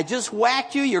 I just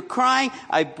whacked you. You're crying.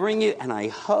 I bring you and I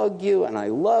hug you and I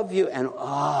love you. And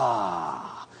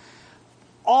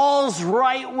all's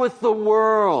right with the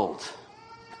world.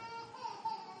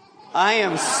 I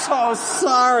am so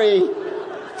sorry.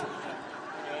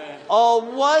 All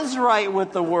was right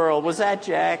with the world. Was that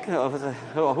Jack? Who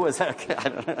was that? I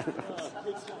don't know.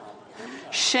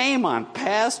 Shame on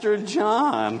Pastor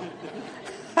John.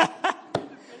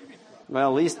 Well,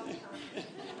 at least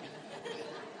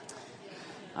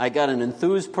I got an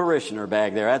enthused parishioner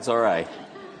back there. That's all right.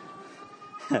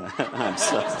 I'm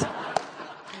so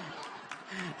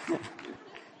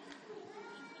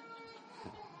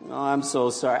Oh, I'm so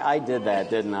sorry. I did that,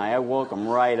 didn't I? I woke him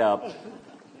right up.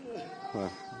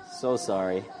 So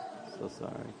sorry. So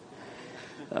sorry.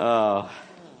 Oh.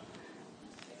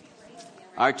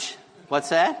 Arch, what's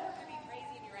that?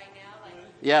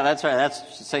 Yeah, that's right.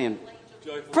 That's saying,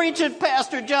 preach it,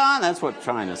 Pastor John. That's what I'm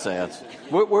trying to say.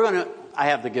 We're going to, I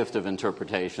have the gift of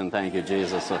interpretation. Thank you,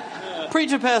 Jesus. So,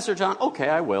 preach it, Pastor John. Okay,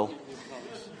 I will.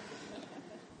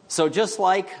 So just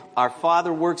like our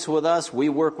Father works with us, we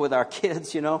work with our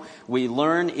kids, We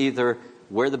learn either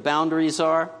where the boundaries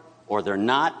are, or they're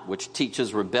not, which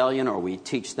teaches rebellion, or we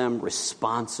teach them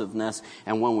responsiveness.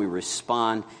 And when we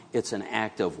respond, it's an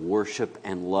act of worship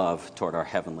and love toward our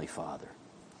Heavenly Father.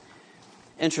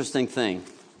 Interesting thing.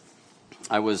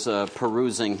 I was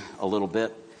perusing a little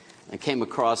bit. I came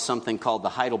across something called the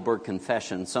Heidelberg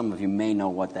Confession. Some of you may know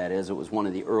what that is. It was one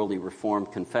of the early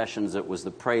Reformed confessions. It was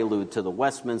the prelude to the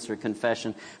Westminster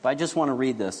Confession. But I just want to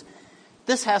read this.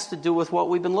 This has to do with what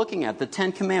we've been looking at, the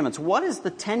Ten Commandments. What is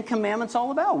the Ten Commandments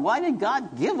all about? Why did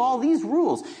God give all these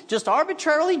rules? Just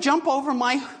arbitrarily jump over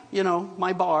my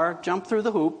bar, jump through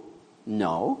the hoop?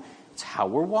 No, it's how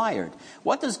we're wired.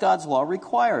 What does God's law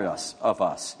require of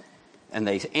us? And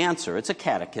they answer, it's a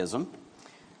catechism.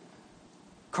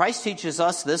 Christ teaches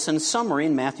us this in summary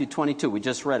in Matthew 22. We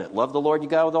just read it. Love the Lord your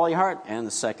God with all your heart, and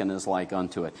the second is like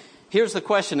unto it. Here's the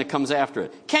question that comes after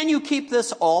it. Can you keep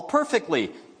this all perfectly?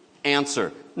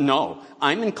 Answer, no.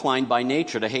 I'm inclined by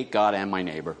nature to hate God and my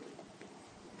neighbor.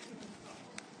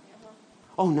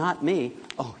 Oh, not me.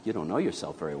 Oh, you don't know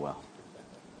yourself very well.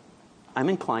 I'm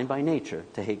inclined by nature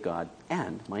to hate God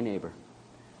and my neighbor.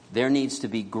 There needs to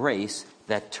be grace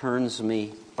that turns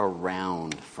me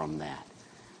around from that.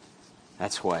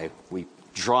 That's why we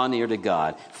draw near to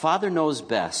God. Father knows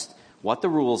best what the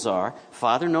rules are.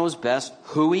 Father knows best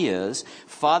who He is.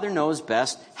 Father knows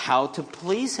best how to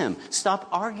please Him. Stop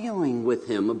arguing with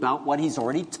Him about what He's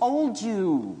already told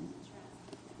you.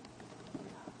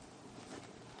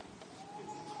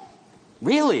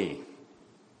 Really?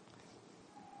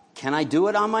 Can I do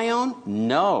it on my own?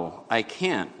 No, I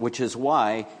can't, which is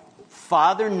why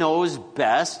Father knows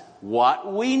best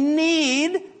what we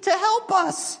need to help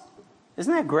us.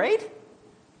 Isn't that great?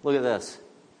 Look at this.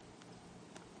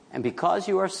 And because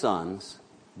you are sons,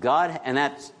 God, and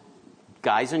that's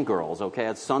guys and girls, okay?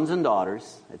 It's sons and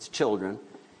daughters. It's children.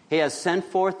 He has sent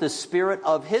forth the Spirit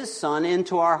of His Son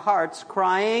into our hearts,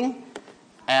 crying,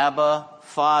 Abba,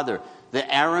 Father.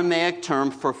 The Aramaic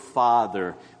term for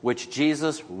father, which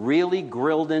Jesus really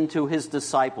grilled into His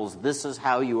disciples. This is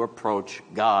how you approach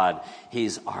God.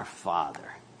 He's our Father.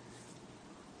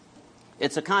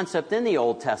 It's a concept in the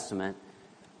Old Testament,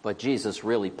 but Jesus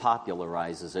really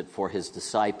popularizes it for His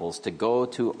disciples to go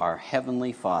to our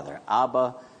Heavenly Father,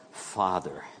 Abba,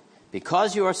 Father.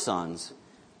 Because you are sons,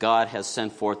 God has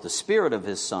sent forth the Spirit of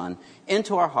His Son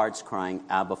into our hearts, crying,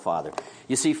 Abba, Father.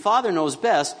 You see, Father knows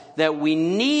best that we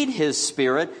need His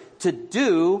Spirit to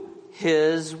do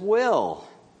His will.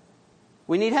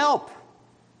 We need help.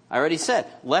 I already said,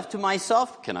 left to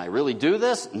myself, can I really do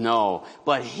this? No.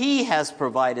 But He has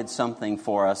provided something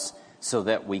for us so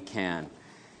that we can.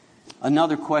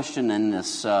 Another question in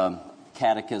this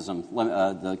catechism,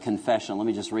 the confession. Let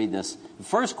me just read this. The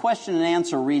first question and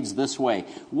answer reads this way.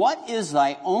 What is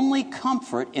thy only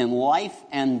comfort in life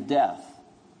and death?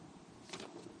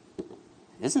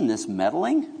 Isn't this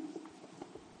meddling?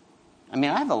 I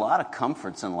mean, I have a lot of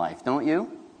comforts in life, don't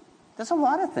you? There's a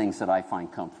lot of things that I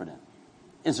find comfort in.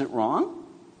 Is it wrong?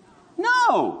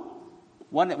 No.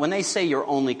 When they say your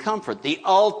only comfort, the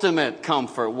ultimate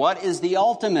comfort, what is the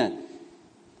ultimate?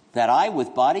 That I,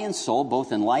 with body and soul,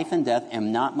 both in life and death,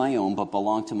 am not my own, but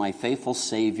belong to my faithful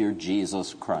Savior,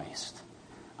 Jesus Christ.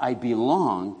 I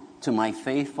belong to my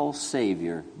faithful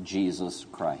Savior, Jesus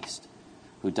Christ,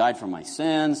 who died for my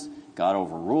sins. God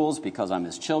overrules because I'm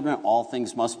His children. All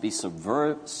things must be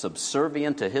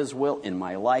subservient to His will in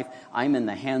my life. I'm in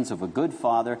the hands of a good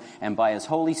Father, and by His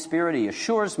Holy Spirit, He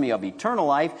assures me of eternal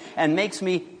life and makes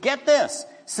me, get this,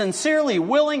 sincerely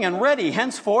willing and ready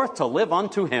henceforth to live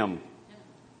unto Him.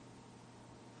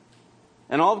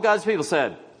 And all of God's people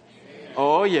said, amen.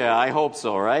 Oh yeah, I hope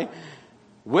so, right?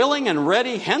 Willing and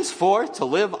ready henceforth to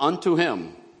live unto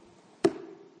Him.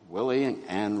 Willing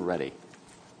and ready.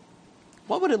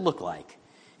 What would it look like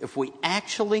if we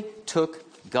actually took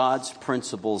God's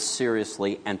principles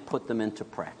seriously and put them into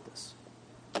practice?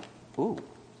 Ooh.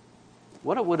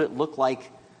 What would it look like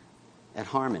at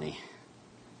Harmony?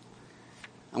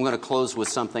 I'm going to close with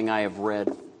something I have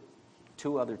read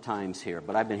 2 other times here,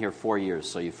 but I've been here 4 years,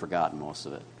 so you've forgotten most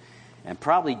of it. And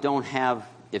probably don't have,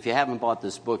 if you haven't bought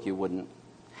this book, you wouldn't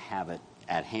have it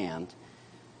at hand.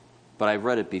 But I've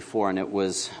read it before, and it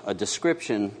was a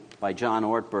description by John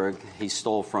Ortberg. He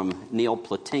stole from Neil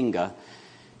Platinga.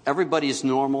 Everybody's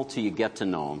normal till you get to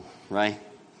know them, right?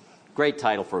 Great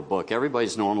title for a book.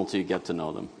 Everybody's normal till you get to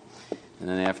know them. And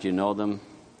then after you know them,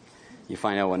 you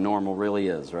find out what normal really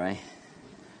is, right?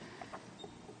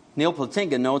 Neil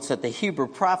Platinga notes that the Hebrew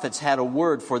prophets had a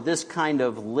word for this kind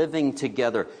of living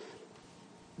together.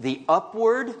 The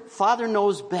upward, Father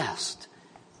knows best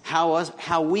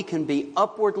how we can be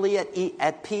upwardly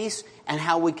at peace and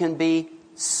how we can be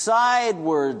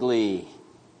sidewardly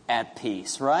at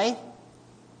peace, right?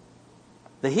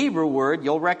 The Hebrew word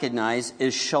you'll recognize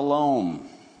is shalom,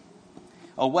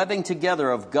 a webbing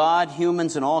together of God,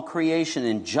 humans, and all creation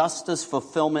in justice,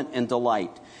 fulfillment, and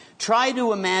delight. Try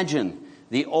to imagine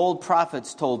the old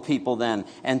prophets told people then,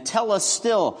 and tell us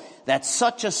still that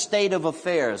such a state of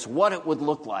affairs, what it would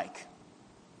look like.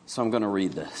 So I'm going to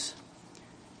read this.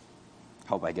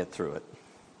 Hope I get through it.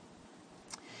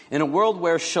 In a world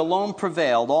where shalom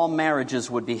prevailed, all marriages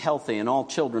would be healthy and all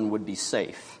children would be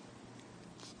safe.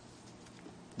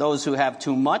 Those who have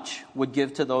too much would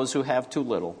give to those who have too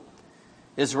little.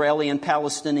 Israeli and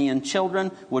Palestinian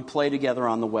children would play together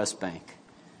on the West Bank.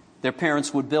 Their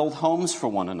parents would build homes for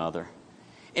one another.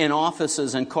 In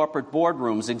offices and corporate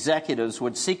boardrooms, executives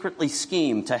would secretly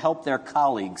scheme to help their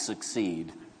colleagues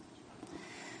succeed.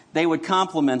 They would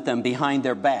compliment them behind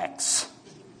their backs.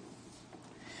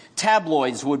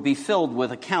 Tabloids would be filled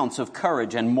with accounts of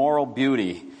courage and moral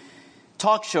beauty.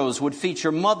 Talk shows would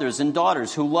feature mothers and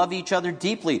daughters who love each other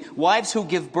deeply, wives who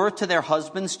give birth to their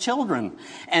husbands' children,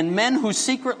 and men who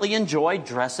secretly enjoy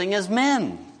dressing as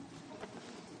men.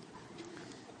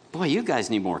 Boy, you guys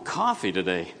need more coffee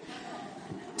today.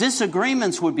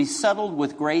 Disagreements would be settled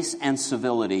with grace and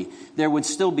civility. There would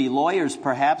still be lawyers,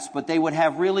 perhaps, but they would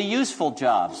have really useful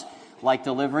jobs, like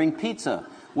delivering pizza,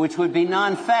 which would be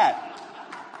non-fat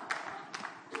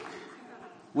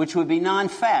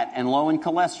and low in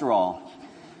cholesterol.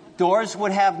 Doors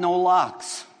would have no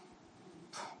locks.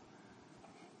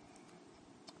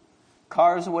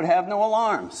 Cars would have no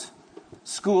alarms.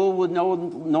 Schools would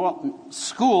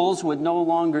no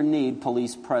longer need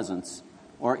police presence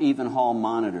or even hall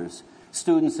monitors.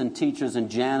 Students and teachers and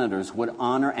janitors would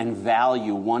honor and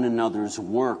value one another's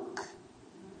work.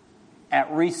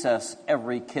 At recess,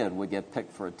 every kid would get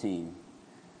picked for a team.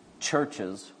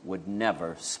 Churches would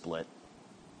never split.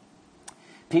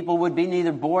 People would be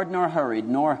neither bored nor hurried,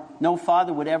 no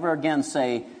father would ever again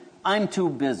say, "I'm too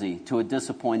busy," to a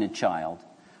disappointed child.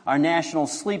 Our national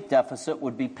sleep deficit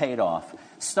would be paid off.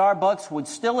 Starbucks would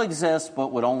still exist,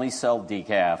 but would only sell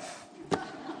decaf.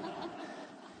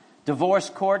 Divorce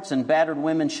courts and battered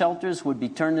women's shelters would be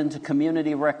turned into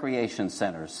community recreation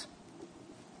centers.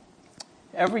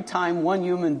 Every time one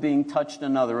human being touched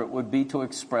another, it would be to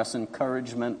express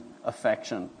encouragement,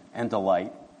 affection, and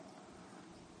delight.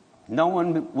 No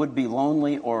one would be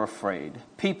lonely or afraid.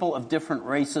 People of different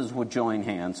races would join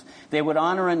hands. They would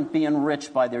honor and be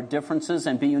enriched by their differences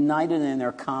and be united in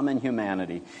their common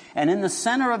humanity. And in the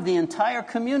center of the entire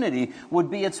community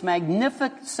would be its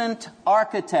magnificent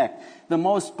architect, the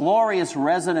most glorious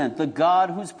resident, the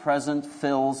God whose presence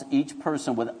fills each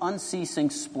person with unceasing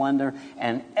splendor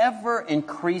and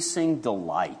ever-increasing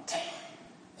delight.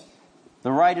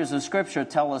 The writers of Scripture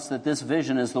tell us that this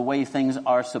vision is the way things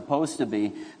are supposed to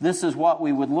be. This is what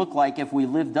we would look like if we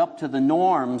lived up to the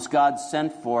norms God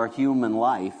sent for human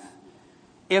life.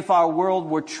 If our world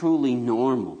were truly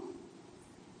normal,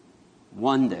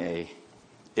 one day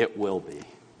it will be.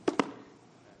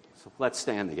 So let's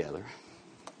stand together.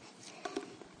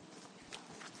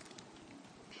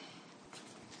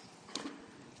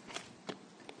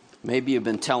 Maybe you've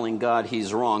been telling God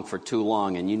He's wrong for too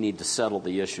long and you need to settle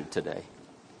the issue today.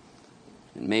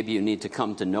 And maybe you need to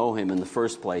come to know Him in the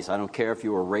first place. I don't care if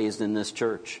you were raised in this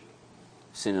church.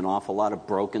 I've seen an awful lot of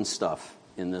broken stuff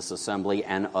in this assembly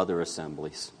and other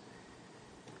assemblies.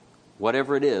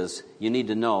 Whatever it is, you need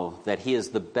to know that He is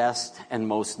the best and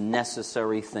most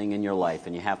necessary thing in your life.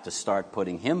 And you have to start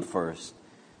putting Him first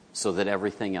so that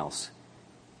everything else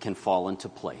can fall into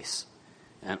place.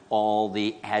 And all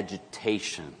the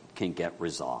agitation can get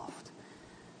resolved.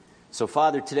 So,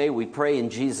 Father, today we pray in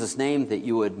Jesus' name that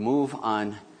you would move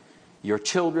on your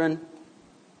children.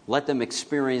 Let them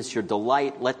experience your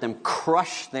delight. Let them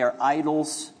crush their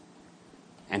idols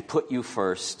and put you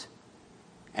first.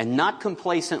 And not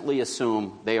complacently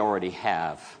assume they already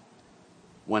have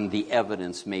when the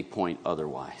evidence may point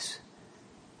otherwise.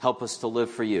 Help us to live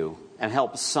for you and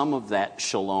help some of that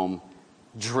shalom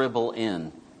dribble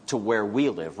in to where we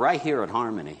live, right here at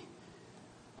Harmony.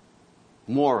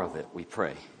 More of it, we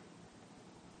pray.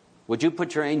 Would you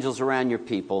put your angels around your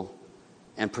people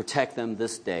and protect them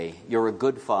this day? You're a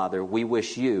good Father. We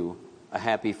wish you a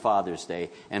happy Father's Day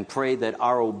and pray that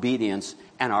our obedience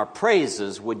and our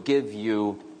praises would give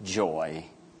you joy.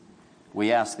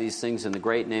 We ask these things in the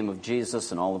great name of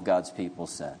Jesus, and all of God's people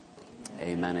said,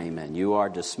 amen, amen. You are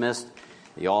dismissed.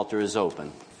 The altar is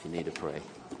open if you need to pray.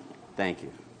 Thank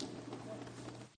you.